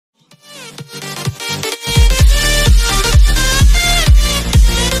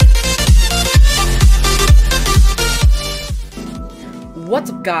What's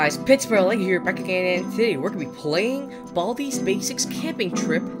up, guys? PGHLego here, back again, and today we're gonna be playing Baldi's Basics Camping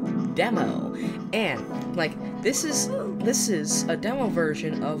Trip demo. And like this is a demo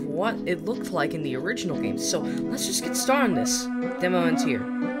version of what it looked like in the original game. So let's just get started on this. Demo ends here.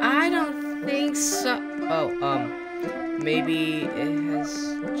 I don't think so. Oh, maybe it has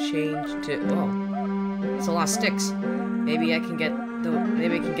changed to. Oh, it's a lot of sticks. Maybe I can get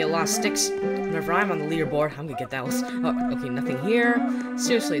a lot of sticks. Whenever I'm on the leaderboard, I'm gonna get that one. Oh, okay, nothing here.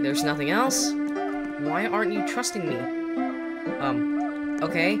 Seriously, there's nothing else? Why aren't you trusting me?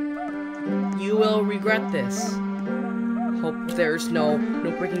 Okay. You will regret this. Hope there's no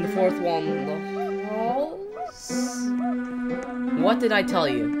breaking the fourth wall in the halls. What did I tell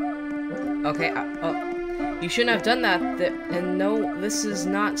you? Okay, you shouldn't have done that. And no, this is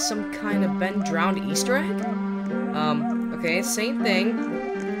not some kind of Ben drowned Easter egg? Okay, same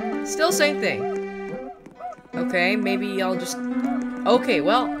thing. Still same thing. Okay, maybe I'll just... Okay,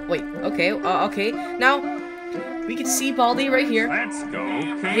 well, wait, okay, okay. Now, we can see Baldi right here. Let's go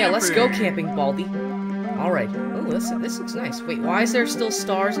camping. Yeah, let's go camping, Baldi. Alright. Oh, this looks nice. Wait, why is there still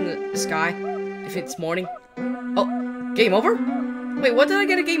stars in the sky if it's morning? Oh, game over? Wait, what did I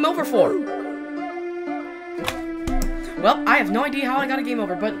get a game over for? Well, I have no idea how I got a game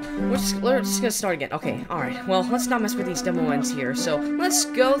over, but we're just gonna start again. Okay, alright. Well, let's not mess with these demo ends here, so let's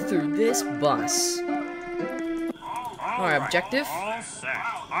go through this bus. Alright, objective. All set.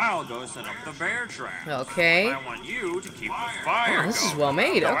 I'll go set up the bear trap. Okay. I want you to keep the fire. Oh, this is well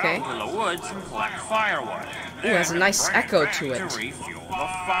made, okay. Go out to the woods and collect firewood. Ooh, has a nice Bring echo back to it. To refuel the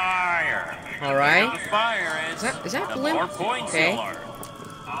fire. Alright. The fire Is that the blimp? more points Okay. you'll earn.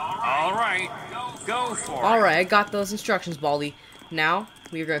 Alright, go for it. Alright, I got those instructions, Baldi. Now,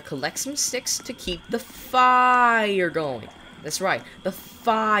 we are gonna collect some sticks to keep the fire going. That's right, the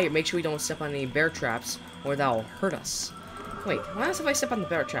fire. Make sure we don't step on any bear traps, or that will hurt us. Wait, what happens if I step on the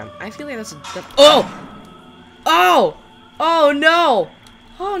bear trap? I feel like that's a... Oh! Oh! Oh, no!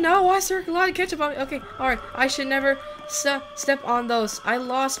 Oh, no, why is there a lot of ketchup on it? Okay, alright, I should never step on those. I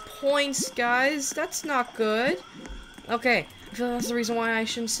lost points, guys. That's not good. Okay, I feel like that's the reason why I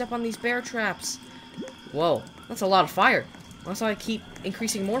shouldn't step on these bear traps. Whoa, that's a lot of fire. That's why I keep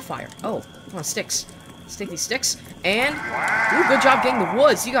increasing more fire. Oh, come on, sticks. Let's take these sticks, and... Ooh, good job getting the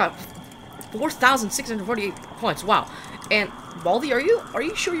woods. You got 4,648 points. Wow. And Baldi, are you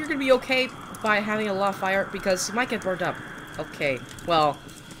sure you're gonna be okay by having a lot of fire? Because you might get burned up. Okay. Well,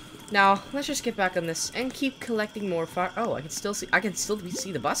 now let's just get back on this and keep collecting more fire. Oh, I can still see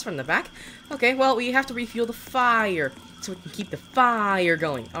the bus from the back. Okay. Well, we have to refuel the fire so we can keep the fire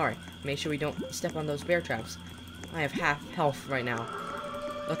going. All right. Make sure we don't step on those bear traps. I have half health right now.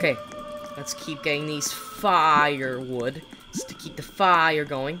 Okay. Let's keep getting these firewood just to keep the fire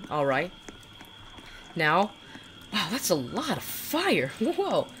going. All right. Now. Wow, that's a lot of fire.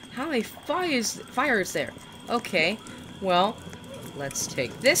 Whoa, how many fire is there? Okay, well, let's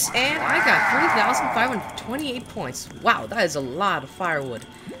take this, and I got 3,528 points. Wow, that is a lot of firewood.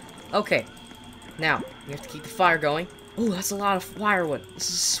 Okay, now, we have to keep the fire going. Oh, that's a lot of firewood. This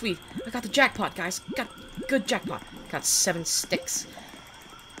is sweet. I got the jackpot, guys. Got good jackpot. Got 7 sticks.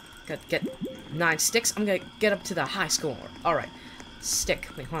 Got to get 9 sticks. I'm gonna get up to the high score. Alright, stick.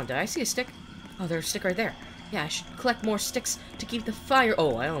 Wait, hold on, did I see a stick? Oh, there's a stick right there. Yeah, I should collect more sticks to keep the fire.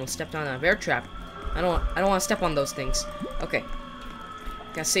 Oh, I almost stepped on a bear trap. I don't want to step on those things. Okay.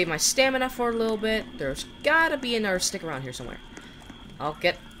 Gotta save my stamina for a little bit. There's gotta be another stick around here somewhere. I'll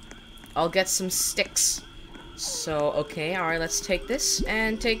get some sticks. So, okay, alright, let's take this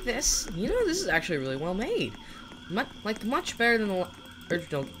and take this. You know, this is actually really well made. Much better than the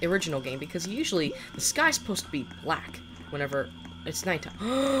original game, because usually the sky's supposed to be black whenever it's nighttime.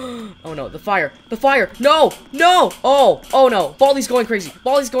 Oh no, the fire! The fire! No! No! Oh no! Baldi's going crazy!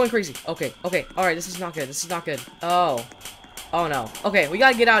 Baldi's going crazy! Okay, alright, this is not good. This is not good. Oh no. Okay, we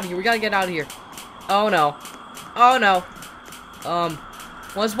gotta get out of here. We gotta get out of here. Oh no. Oh no.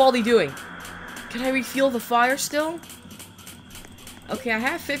 What's Baldi doing? Can I refuel the fire still? Okay, I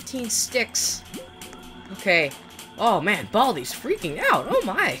have 15 sticks. Okay. Oh man, Baldi's freaking out. Oh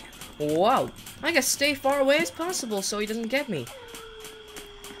my. Whoa. I gotta stay far away as possible so he doesn't get me.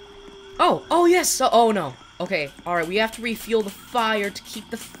 Oh yes. Oh no. Okay, alright, we have to refuel the fire to keep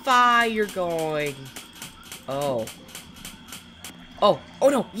the fire going. Oh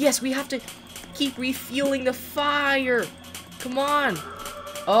no. Yes, we have to keep refueling the fire. Come on.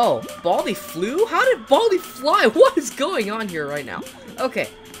 Oh, Baldi flew? How did Baldi fly? What is going on here right now? Okay.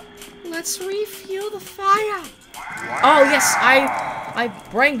 Let's refuel the fire. Oh, yes, I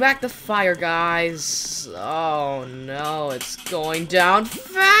bring back the fire, guys. Oh, no, it's going down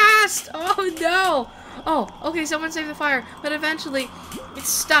fast. Oh, no. Oh, okay, someone saved the fire, but eventually it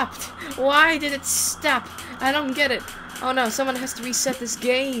stopped. Why did it stop? I don't get it. Oh no, someone has to reset this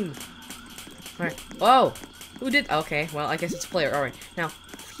game. Alright. Whoa! Who did? Okay, well, I guess it's a player. Alright, now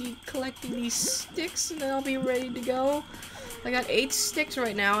keep collecting these sticks and then I'll be ready to go. I got 8 sticks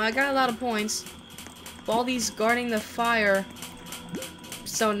right now. I got a lot of points. Baldi's guarding the fire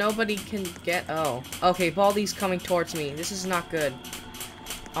so nobody can get... Oh. Okay, Baldi's coming towards me. This is not good.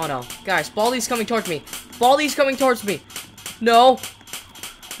 Oh no. Guys, Baldi's coming towards me. Baldi's coming towards me. No.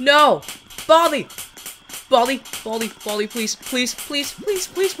 No. Baldi. Baldi. Baldi. Baldi, please. Please. Please. Please.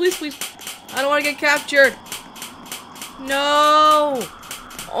 Please. Please. Please. I don't want to get captured. No.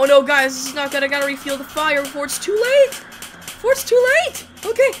 Oh no, guys. This is not good. I gotta refuel the fire before it's too late. Before it's too late.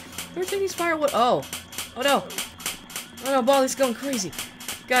 Okay. Everything needs firewood. Oh. Oh no. Oh no, Baldi's going crazy.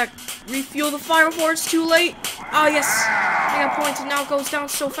 Gotta refuel the fire before it's too late. Oh yes. I got points and now it goes down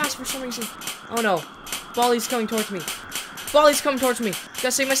so fast for some reason. Oh no. Baldi's coming towards me. Baldi's coming towards me.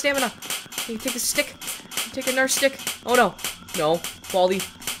 Gotta save my stamina. Can you take a stick? Take a nurse stick. Oh no. No. Baldi.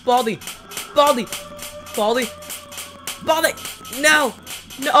 Baldi. Baldi. Baldi. Baldi. No.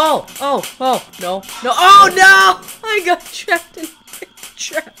 No. Oh. Oh. Oh. No. No. Oh no. I got trapped in a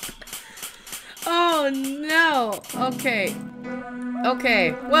trap. Oh no. Okay.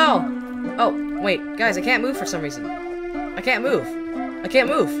 Okay. Well. Oh, wait. Guys, I can't move for some reason. I can't move. I can't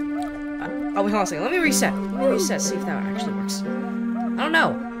move. Oh, wait, hold on a second. Let me reset. Let me reset, see if that actually works. I don't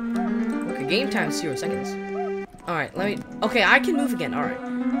know. Okay, game time 0 seconds. Alright, let me... Okay, I can move again. Alright.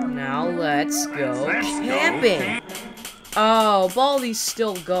 Now, let's go camping. Oh, Baldi's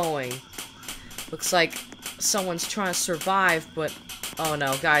still going. Looks like someone's trying to survive, but... Oh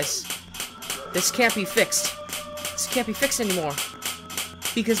no, guys. This can't be fixed. This can't be fixed anymore.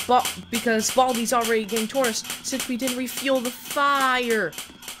 Because Baldi's already getting toward us since we didn't refuel the fire.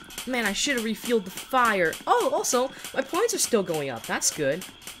 Man, I should have refueled the fire. Oh, also, my points are still going up. That's good.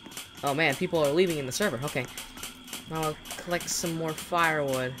 Oh man, people are leaving in the server. Okay. Now I'll collect some more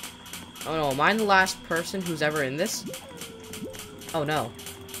firewood. Oh no, am I the last person who's ever in this? Oh no.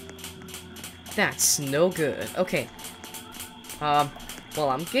 That's no good. Okay. Well,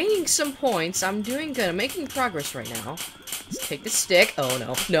 I'm gaining some points. I'm doing good. I'm making progress right now. Let's take the stick. Oh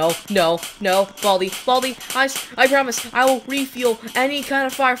no, no, no, no, Baldi, Baldi, I promise I will refuel any kind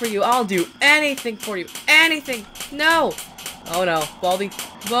of fire for you. I'll do anything for you. Anything. No. Oh no, Baldi,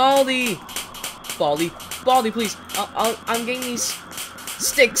 Baldi, Baldi, Baldi, please. I'm getting these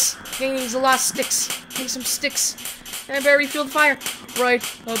sticks. Getting these last sticks. Getting some sticks. And I better refuel the fire. Right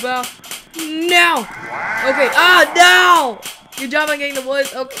about now. Okay. Ah, no. Good job on getting the wood.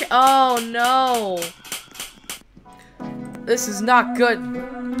 Okay. Oh no. This is not good.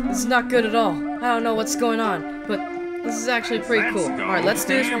 This is not good at all. I don't know what's going on, but this is actually pretty cool. Alright, let's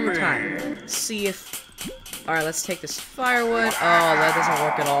do this one more time. See if... Alright, let's take this firewood. Oh, that doesn't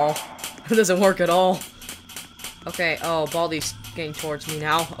work at all. That doesn't work at all. Okay, oh, Baldi's getting towards me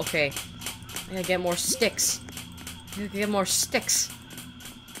now. Okay. I gotta get more sticks. I gotta get more sticks.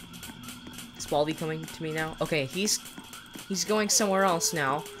 Is Baldi coming to me now? Okay, he's going somewhere else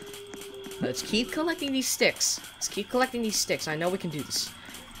now. Let's keep collecting these sticks. Let's keep collecting these sticks. I know we can do this.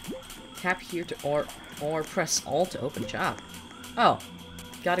 Tap here to or press Alt to open job. Oh,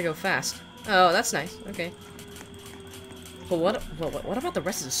 gotta go fast. Oh, that's nice. Okay. But what about the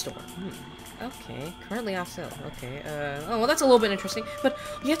rest of the store? Okay, currently off sale. Okay. Oh, well, that's a little bit interesting. But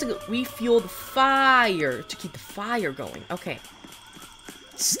you have to refuel the fire to keep the fire going. Okay.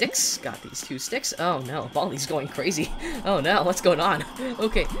 Sticks. Got these 2 sticks. Oh no, Baldi's going crazy. Oh no, what's going on?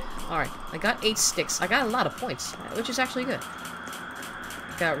 Okay, alright. I got 8 sticks. I got a lot of points, which is actually good.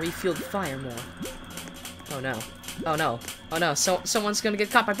 Gotta refuel the fire more. Oh no. Oh no. Oh no, someone's gonna get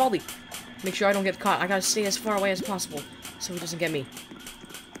caught by Baldi. Make sure I don't get caught. I gotta stay as far away as possible so he doesn't get me.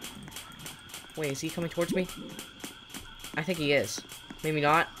 Wait, is he coming towards me? I think he is. Maybe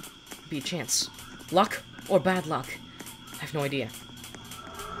not. Be a chance. Luck or bad luck? I have no idea.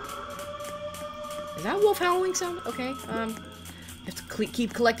 Is that a wolf howling sound? Okay, you have to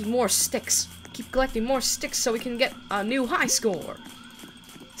keep collecting more sticks. Keep collecting more sticks so we can get a new high score.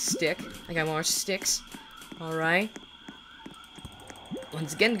 Stick. I got more sticks. Alright.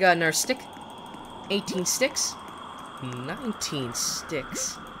 Once again, got another stick. 18 sticks. 19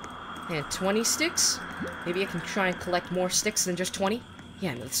 sticks. And 20 sticks. Maybe I can try and collect more sticks than just 20.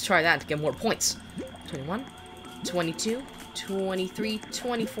 Yeah, let's try that to get more points. 21, 22, 23,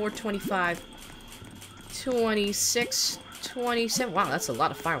 24, 25. 26, 27. Wow, that's a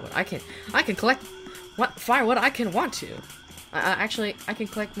lot of firewood. I can collect what firewood I can want to. Actually, I can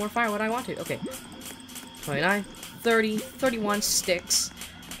collect more firewood I want to. Okay. 29, 30, 31 sticks.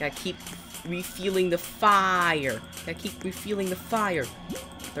 Gotta keep refueling the fire. Gotta keep refueling the fire.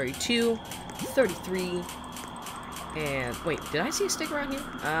 32, 33, and wait, did I see a stick around here?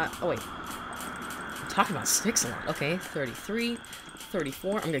 Oh wait. I'm talking about sticks a lot. Okay, 33,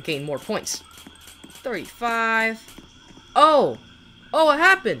 34. I'm gonna gain more points. 35. Oh! Oh, what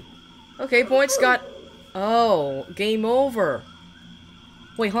happened? Okay, points got... Oh, game over.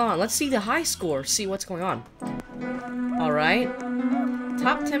 Wait, hold on. Let's see the high score. See what's going on. Alright.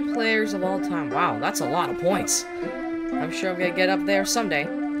 Top 10 players of all time. Wow, that's a lot of points. I'm sure I'm gonna get up there someday.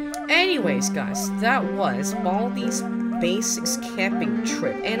 Anyways, guys, that was Baldi's Basics camping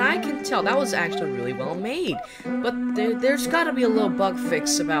trip. And I can tell that was actually really well made. But there's gotta be a little bug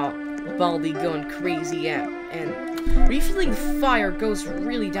fix about Baldi going crazy and refueling the fire goes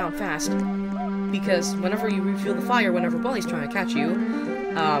really down fast. Because whenever you refuel the fire, whenever Baldi's trying to catch you,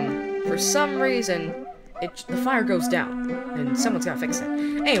 for some reason, the fire goes down, and someone's gotta fix it.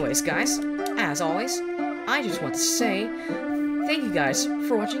 Anyways, guys, as always, I just want to say thank you guys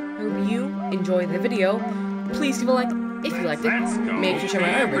for watching. I hope you enjoyed the video. Please give a like if you liked it. Make sure to check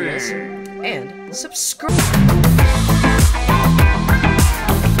out my other videos, and subscribe.